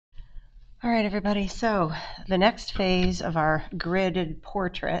All right, everybody. So the next phase of our gridded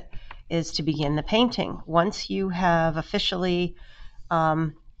portrait is to begin the painting. Once you have officially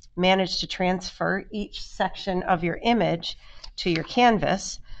managed to transfer each section of your image to your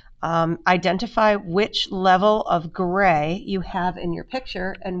canvas, identify which level of gray you have in your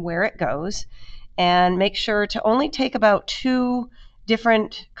picture and where it goes, and make sure to only take about 2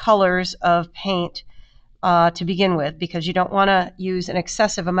 different colors of paint to begin with, because you don't want to use an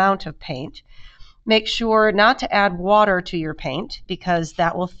excessive amount of paint. Make sure not to add water to your paint, because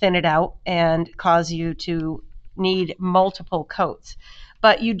that will thin it out and cause you to need multiple coats.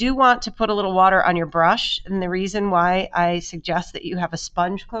 But you do want to put a little water on your brush, and the reason why I suggest that you have a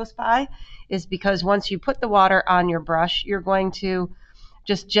sponge close by is because once you put the water on your brush, you're going to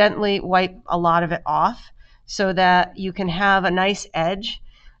just gently wipe a lot of it off so that you can have a nice edge.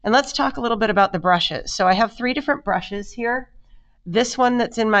 And let's talk a little bit about the brushes. So I have 3 different brushes here. This one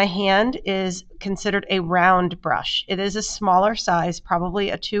that's in my hand is considered a round brush. It is a smaller size, probably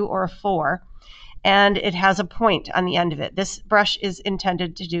a 2 or a 4, and it has a point on the end of it. This brush is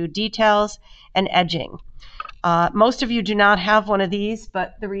intended to do details and edging. Most of you do not have one of these,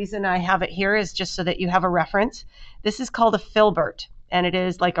 but the reason I have it here is just so that you have a reference. This is called a filbert, and it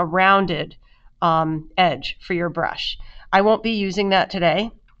is like a rounded edge for your brush. I won't be using that today.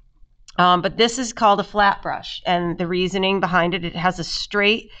 But this is called a flat brush, and the reasoning behind it, it has a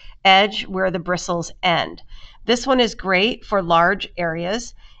straight edge where the bristles end. This one is great for large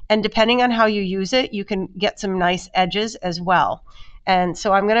areas, and depending on how you use it, you can get some nice edges as well. And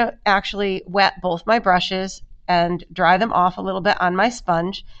so I'm going to actually wet both my brushes and dry them off a little bit on my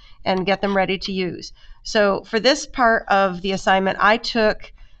sponge and get them ready to use. So for this part of the assignment, I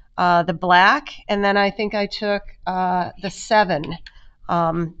took the black, and then I think I took the 7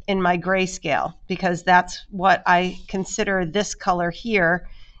 in my grayscale, because that's what I consider this color here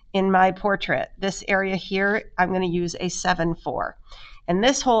in my portrait. This area here, I'm going to use a 7 for. And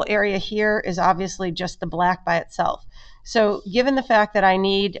this whole area here is obviously just the black by itself. So given the fact that I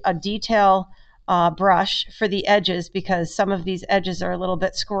need a detail brush for the edges, because some of these edges are a little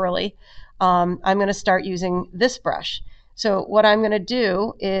bit squirrely, I'm going to start using this brush. So what I'm going to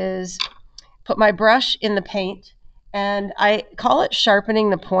do is put my brush in the paint, and I call it sharpening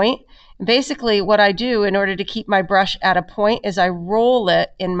the point. Basically, what I do in order to keep my brush at a point is I roll it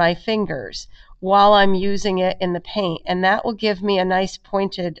in my fingers while I'm using it in the paint, and that will give me a nice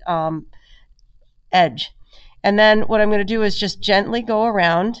pointed edge. And then what I'm going to do is just gently go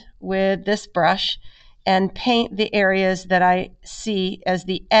around with this brush and paint the areas that I see as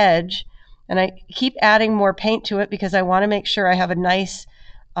the edge, and I keep adding more paint to it because I want to make sure I have a nice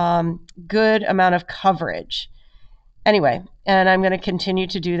good amount of coverage. Anyway, and I'm going to continue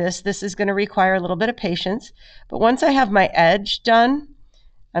to do this. This is going to require a little bit of patience, but once I have my edge done,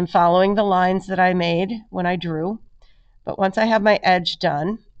 I'm following the lines that I made when I drew. But once I have my edge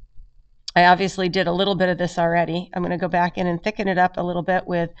done, I obviously did a little bit of this already. I'm going to go back in and thicken it up a little bit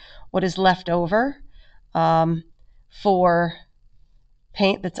with what is left over for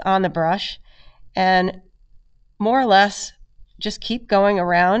paint that's on the brush, and more or less just keep going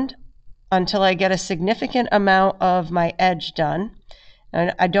around until I get a significant amount of my edge done.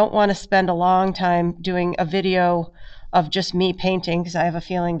 And I don't want to spend a long time doing a video of just me painting, because I have a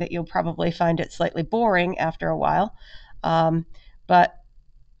feeling that you'll probably find it slightly boring after a while. But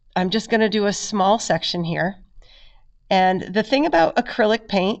I'm just going to do a small section here. And the thing about acrylic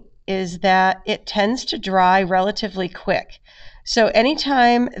paint is that it tends to dry relatively quick. So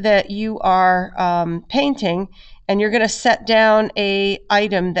anytime that you are painting and you're going to set down a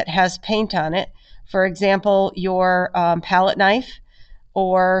item that has paint on it, for example, your palette knife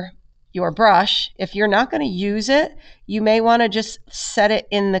or your brush, if you're not going to use it, you may want to just set it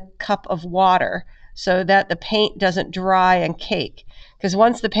in the cup of water so that the paint doesn't dry and cake. Because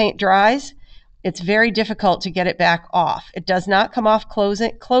once the paint dries, it's very difficult to get it back off. It does not come off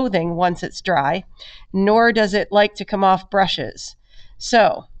clothing once it's dry, nor does it like to come off brushes.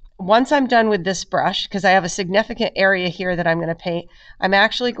 So once I'm done with this brush, because I have a significant area here that I'm going to paint, I'm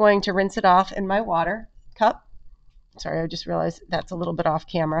actually going to rinse it off in my water cup. Sorry, I just realized that's a little bit off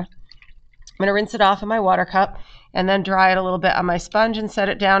camera. I'm going to rinse it off in my water cup and then dry it a little bit on my sponge and set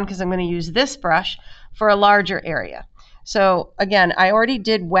it down, because I'm going to use this brush for a larger area. So again, I already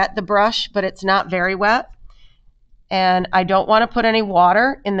did wet the brush, but it's not very wet. And I don't want to put any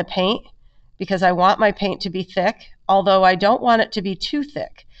water in the paint because I want my paint to be thick, although I don't want it to be too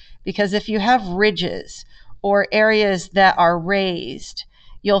thick, because if you have ridges or areas that are raised,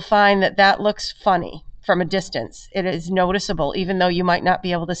 you'll find that that looks funny from a distance. It is noticeable, even though you might not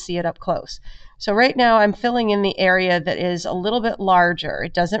be able to see it up close. So right now I'm filling in the area that is a little bit larger.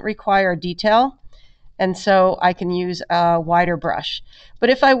 It doesn't require detail, and so I can use a wider brush. But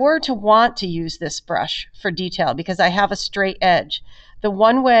if I were to want to use this brush for detail, because I have a straight edge, the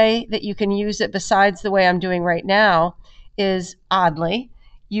one way that you can use it besides the way I'm doing right now is, oddly,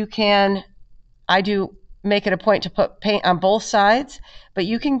 I do make it a point to put paint on both sides, but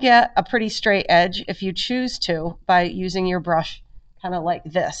you can get a pretty straight edge if you choose to by using your brush kind of like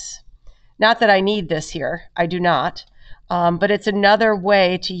this. Not that I need this here, I do not, but it's another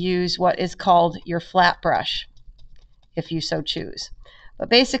way to use what is called your flat brush, if you so choose. But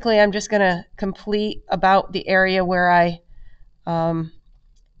basically, I'm just going to complete about the area where I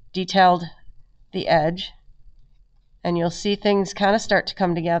detailed the edge, and you'll see things kind of start to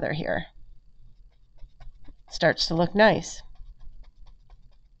come together here. It starts to look nice.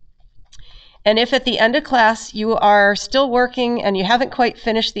 And if at the end of class you are still working and you haven't quite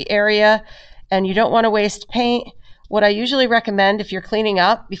finished the area and you don't want to waste paint, what I usually recommend if you're cleaning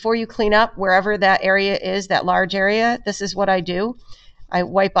up, before you clean up wherever that area is, that large area, this is what I do. I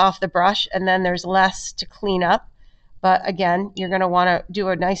wipe off the brush and then there's less to clean up. But again, you're going to want to do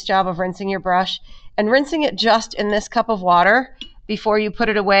a nice job of rinsing your brush, and rinsing it just in this cup of water before you put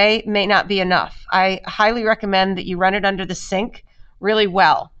it away may not be enough. I highly recommend that you run it under the sink really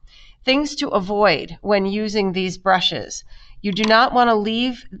well. Things to avoid when using these brushes. You do not want to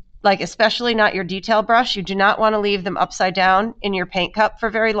leave, like especially not your detail brush, you do not want to leave them upside down in your paint cup for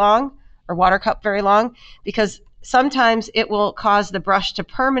very long, or water cup very long, because sometimes it will cause the brush to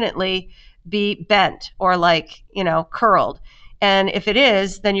permanently be bent or curled. And if it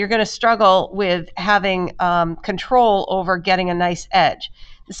is, then you're going to struggle with having control over getting a nice edge.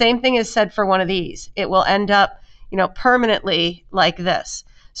 The same thing is said for one of these. It will end up, permanently like this.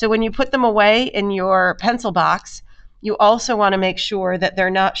 So when you put them away in your pencil box, you also want to make sure that they're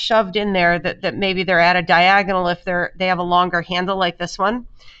not shoved in there, that maybe they're at a diagonal if they have a longer handle like this one.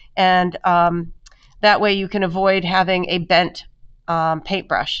 And that way you can avoid having a bent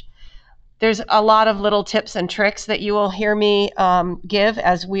paintbrush. There's a lot of little tips and tricks that you will hear me give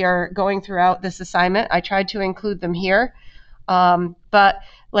as we are going throughout this assignment. I tried to include them here. But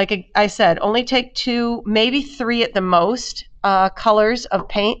like I said, only take 2, maybe 3 at the most colors of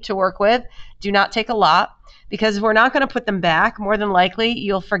paint to work with. Do not take a lot, because we're not going to put them back. More than likely,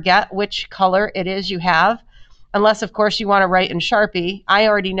 you'll forget which color it is you have, unless, of course, you want to write in Sharpie. I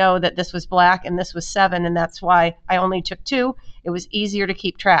already know that this was black and this was 7, and that's why I only took 2. It was easier to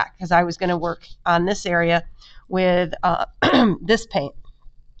keep track because I was going to work on this area with this paint,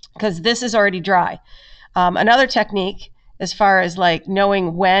 because this is already dry. Another technique, as far as like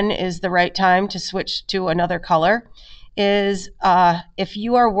knowing when is the right time to switch to another color, is if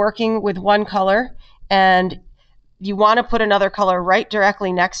you are working with one color and you want to put another color right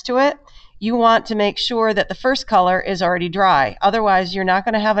directly next to it, you want to make sure that the first color is already dry. Otherwise, you're not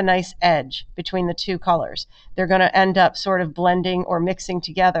going to have a nice edge between the 2 colors. They're going to end up sort of blending or mixing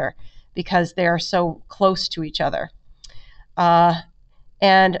together because they are so close to each other.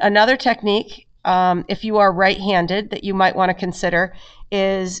 And another technique, if you are right-handed, that you might want to consider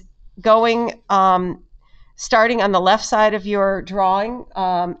is going, starting on the left side of your drawing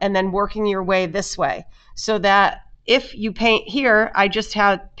and then working your way this way, so that if you paint here, I just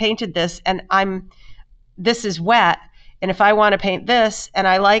have painted this and this is wet. And if I want to paint this, and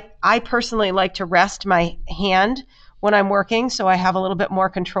I personally like to rest my hand when I'm working, so I have a little bit more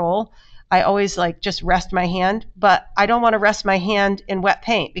control. I always just rest my hand, but I don't want to rest my hand in wet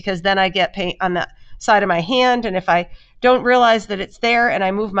paint, because then I get paint on the side of my hand. And if I don't realize that it's there and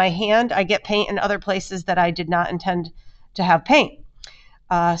I move my hand, I get paint in other places that I did not intend to have paint.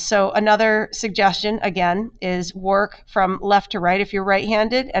 So another suggestion, again, is work from left to right if you're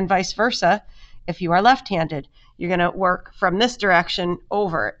right-handed, and vice versa if you are left-handed. You're going to work from this direction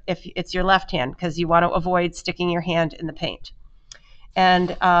over if it's your left hand, because you want to avoid sticking your hand in the paint.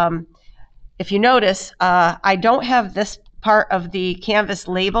 And if you notice, I don't have this part of the canvas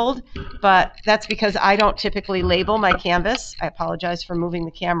labeled, but that's because I don't typically label my canvas. I apologize for moving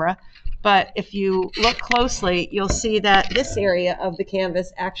the camera. But if you look closely, you'll see that this area of the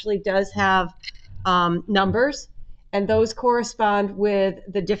canvas actually does have numbers, and those correspond with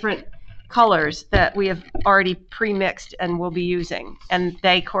the different colors that we have already pre-mixed and will be using. And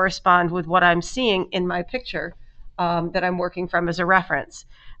they correspond with what I'm seeing in my picture that I'm working from as a reference.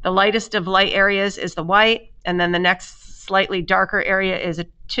 The lightest of light areas is the white, and then the next slightly darker area is a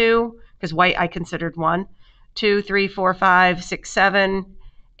 2, because white I considered 1, 2, 3, 4, 5, 6, 7,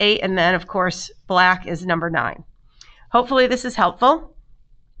 8, and then of course black is number 9. Hopefully this is helpful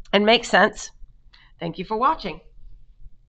and makes sense. Thank you for watching.